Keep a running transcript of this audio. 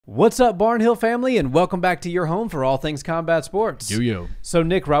What's up, Barnhill family, and welcome back to your home for all things combat sports. Do you? So,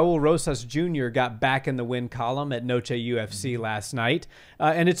 Nick, Raul Rosas Jr. got back in the win column at Noche UFC last night,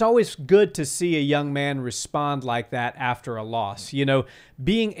 and it's always good to see a young man respond like that after a loss. You know,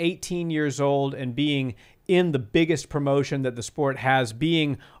 being 18 years old and being in the biggest promotion that the sport has,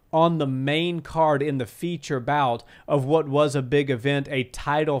 being on the main card in the feature bout of what was a big event, a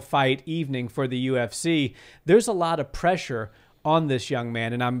title fight evening for the UFC, there's a lot of pressure on this young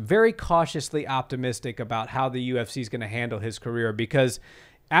man, and I'm very cautiously optimistic about how the UFC is going to handle his career because,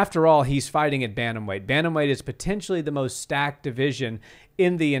 after all, he's fighting at bantamweight. Bantamweight is potentially the most stacked division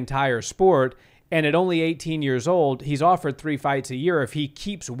in the entire sport, and at only 18 years old, he's offered 3 fights a year. If he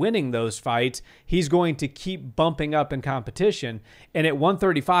keeps winning those fights, he's going to keep bumping up in competition, and at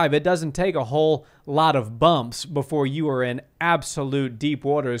 135, it doesn't take a whole lot of bumps before you are in absolute deep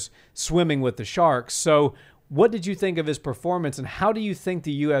waters swimming with the sharks. So what did you think of his performance, and how do you think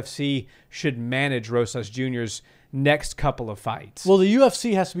the UFC should manage Rosas Jr.'s next couple of fights? Well, the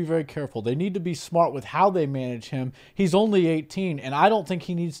UFC has to be very careful. They need to be smart with how they manage him. He's only 18, and I don't think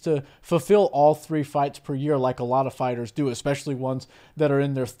he needs to fulfill all 3 fights per year like a lot of fighters do, especially ones that are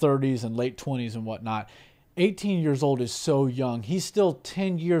in their 30s and late 20s and whatnot. 18 years old is so young. He's still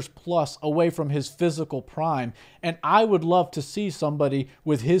 10 years plus away from his physical prime. And I would love to see somebody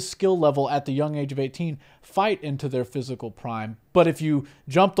with his skill level at the young age of 18 fight into their physical prime. But if you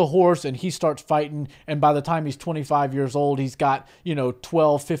jump the horse and he starts fighting, and by the time he's 25 years old, he's got,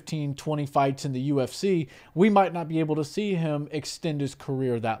 12, 15, 20 fights in the UFC, we might not be able to see him extend his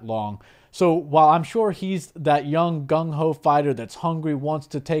career that long. So while I'm sure he's that young gung-ho fighter that's hungry, wants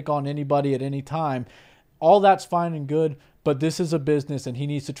to take on anybody at any time, all that's fine and good, but this is a business and he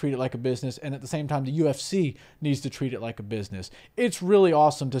needs to treat it like a business. And at the same time, the UFC needs to treat it like a business. It's really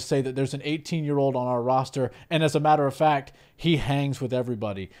awesome to say that there's an 18-year-old on our roster. And as a matter of fact, he hangs with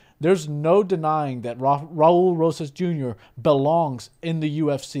everybody. There's no denying that Raul Rosas Jr. belongs in the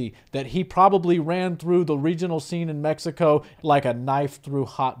UFC, that he probably ran through the regional scene in Mexico like a knife through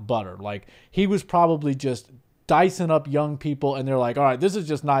hot butter. Like, he was probably just dicing up young people, and they're like, all right, this is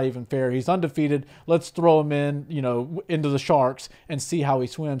just not even fair. He's undefeated. Let's throw him in, into the sharks and see how he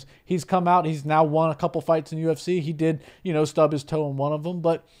swims. He's come out. He's now won a couple fights in UFC. He did, stub his toe in one of them.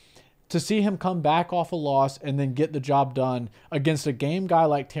 But to see him come back off a loss and then get the job done against a game guy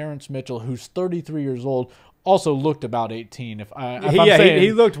like Terence Mitchell, who's 33 years old, also looked about 18.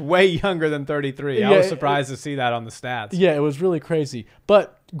 He looked way younger than 33. I was surprised to see that on the stats. Yeah, it was really crazy.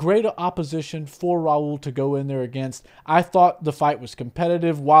 But great opposition for Raul to go in there against. I thought the fight was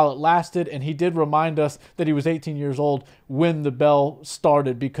competitive while it lasted, and he did remind us that he was 18 years old when the bell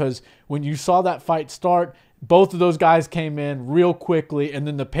started, because when you saw that fight start, both of those guys came in real quickly, and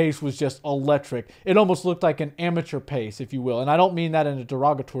then the pace was just electric. It almost looked like an amateur pace, if you will. And I don't mean that in a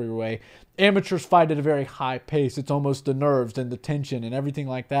derogatory way. Amateurs fight at a very high pace. It's almost the nerves and the tension and everything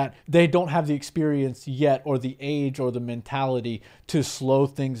like that. They don't have the experience yet, or the age, or the mentality to slow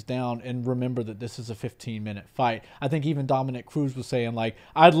things down and remember that this is a 15-minute fight. I think even Dominic Cruz was saying, like,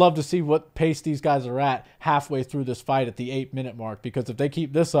 I'd love to see what pace these guys are at halfway through this fight at the 8-minute mark, because if they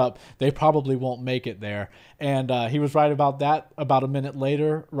keep this up, they probably won't make it there. And he was right about that. About a minute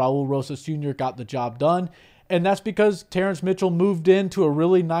later, Raul Rosas Jr. got the job done. And that's because Terence Mitchell moved into a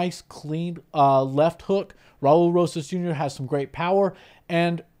really nice, clean left hook. Raul Rosas Jr. has some great power.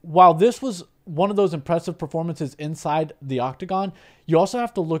 And while this was one of those impressive performances inside the Octagon, you also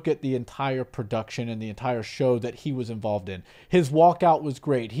have to look at the entire production and the entire show that he was involved in. His walkout was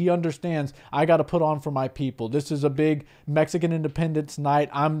great. He understands, I got to put on for my people. This is a big Mexican independence night.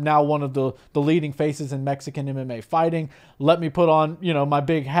 I'm now one of the leading faces in Mexican MMA fighting. Let me put on, my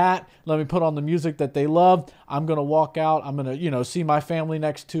big hat. Let me put on the music that they love. I'm going to walk out. I'm going to, see my family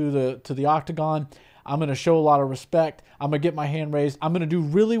next to the Octagon. I'm going to show a lot of respect. I'm going to get my hand raised. I'm going to do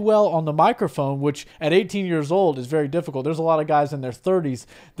really well on the microphone, which at 18 years old is very difficult. There's a lot of guys in their 30s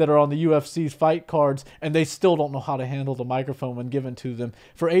that are on the UFC's fight cards, and they still don't know how to handle the microphone when given to them.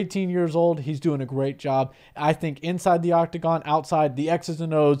 For 18 years old, he's doing a great job. I think inside the Octagon, outside, the X's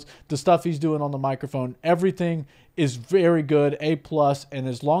and O's, the stuff he's doing on the microphone, everything is very good, A+. And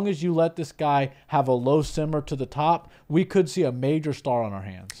as long as you let this guy have a low simmer to the top, we could see a major star on our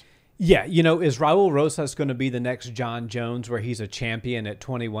hands. Yeah, is Raul Rosas going to be the next John Jones, where he's a champion at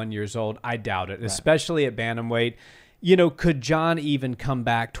 21 years old? I doubt it, especially at bantamweight. Could John even come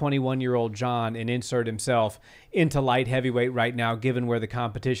back, 21-year-old John, and insert himself into light heavyweight right now, given where the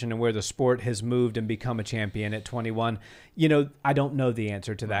competition and where the sport has moved and become a champion at 21? I don't know the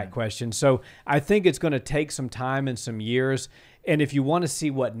answer to that question. So I think it's going to take some time and some years. And if you want to see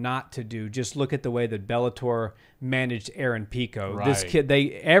what not to do, just look at the way that Bellator managed Aaron Pico. Right. This kid,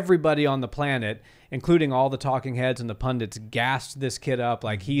 everybody on the planet, including all the talking heads and the pundits, gassed this kid up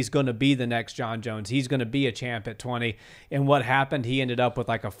like he's going to be the next John Jones. He's going to be a champ at 20. And what happened? He ended up with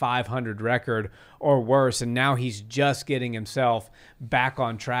like a 500 record or worse. And now he's just getting himself back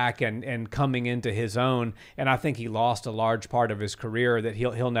on track and coming into his own. And I think he lost a large part of his career that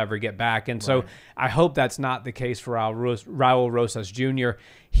he'll never get back. And so I hope that's not the case for Raul Rosas Jr.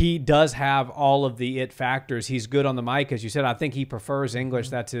 He does have all of the it factors. He's good on the mic, as you said. I think he prefers English.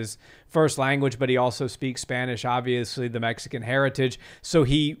 That's his first language, but he also speaks Spanish, obviously the Mexican heritage. So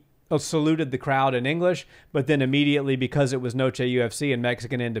he saluted the crowd in English, but then immediately, because it was Noche UFC and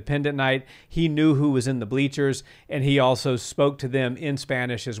Mexican Independent Night, he knew who was in the bleachers, and he also spoke to them in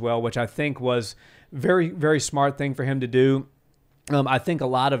Spanish as well, which I think was very, very smart thing for him to do. I think a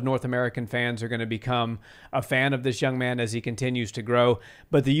lot of North American fans are going to become a fan of this young man as he continues to grow.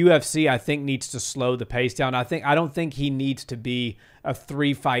 But the UFC, I think, needs to slow the pace down. I don't think he needs to be a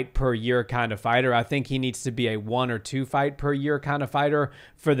 3-fight per year kind of fighter. I think he needs to be a 1 or 2 fight per year kind of fighter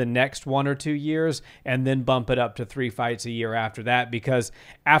for the next 1 or 2 years, and then bump it up to 3 fights a year after that. Because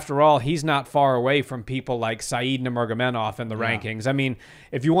after all, he's not far away from people like Said Nurmagomedov in the rankings. I mean,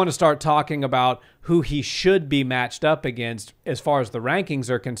 if you want to start talking about who he should be matched up against as far as the rankings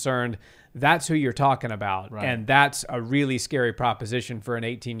are concerned, that's who you're talking about. Right. And that's a really scary proposition for an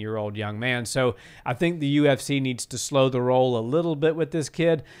 18-year-old young man. So I think the UFC needs to slow the roll a little bit with this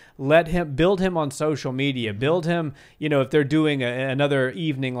kid. Let him build him on social media. Build him, you know, if they're doing another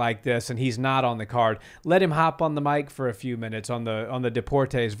evening like this and he's not on the card, let him hop on the mic for a few minutes on the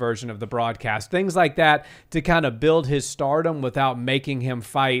Deportes version of the broadcast. Things like that to kind of build his stardom without making him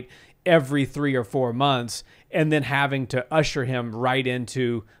fight every 3 or 4 months and then having to usher him right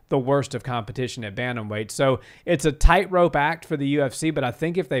into the worst of competition at bantamweight. So it's a tightrope act for the UFC, but I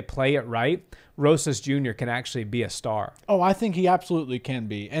think if they play it right, Rosas Jr. can actually be a star. Oh, I think he absolutely can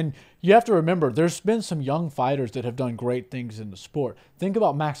be. And you have to remember, there's been some young fighters that have done great things in the sport. Think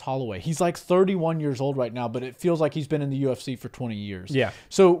about Max Holloway. He's like 31 years old right now, but it feels like he's been in the UFC for 20 years. Yeah.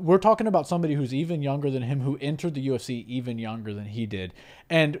 So we're talking about somebody who's even younger than him, who entered the UFC even younger than he did.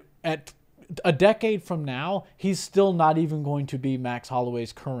 And at a decade from now, he's still not even going to be Max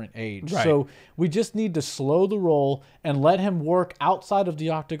Holloway's current age. Right. So we just need to slow the roll and let him work outside of the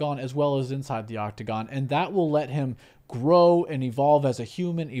octagon as well as inside the octagon. And that will let him grow and evolve as a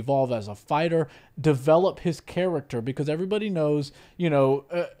human, evolve as a fighter, develop his character, because everybody knows, you know,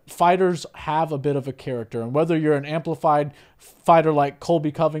 fighters have a bit of a character. And whether you're an amplified fighter like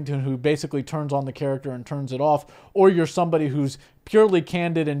Colby Covington, who basically turns on the character and turns it off, or you're somebody who's purely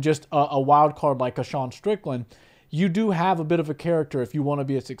candid and just a wild card like a Sean Strickland, you do have a bit of a character if you want to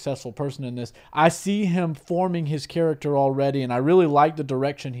be a successful person in this. I see him forming his character already, and I really like the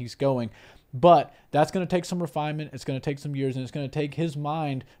direction he's going. But that's going to take some refinement. It's going to take some years, and it's going to take his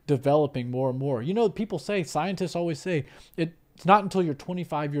mind developing more and more. You know, people say, scientists always say, it's not until you're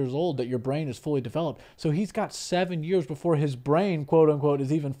 25 years old that your brain is fully developed. So he's got 7 years before his brain, quote unquote,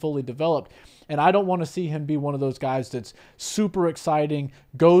 is even fully developed. And I don't want to see him be one of those guys that's super exciting,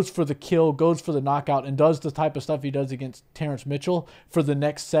 goes for the kill, goes for the knockout, and does the type of stuff he does against Terence Mitchell for the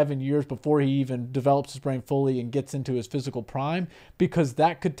next 7 years before he even develops his brain fully and gets into his physical prime, because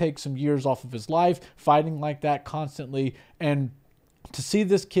that could take some years off of his life, fighting like that constantly. And to see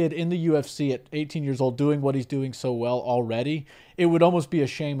this kid in the UFC at 18 years old doing what he's doing so well already, it would almost be a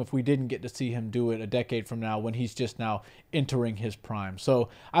shame if we didn't get to see him do it a decade from now when he's just now entering his prime. So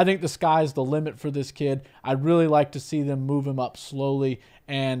I think the sky's the limit for this kid. I'd really like to see them move him up slowly.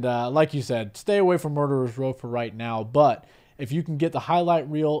 And like you said, stay away from Murderer's Row for right now. But if you can get the highlight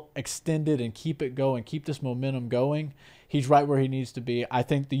reel extended and keep it going, keep this momentum going, he's right where he needs to be. I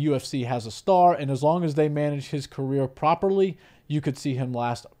think the UFC has a star, and as long as they manage his career properly, you could see him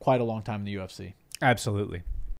last quite a long time in the UFC. Absolutely.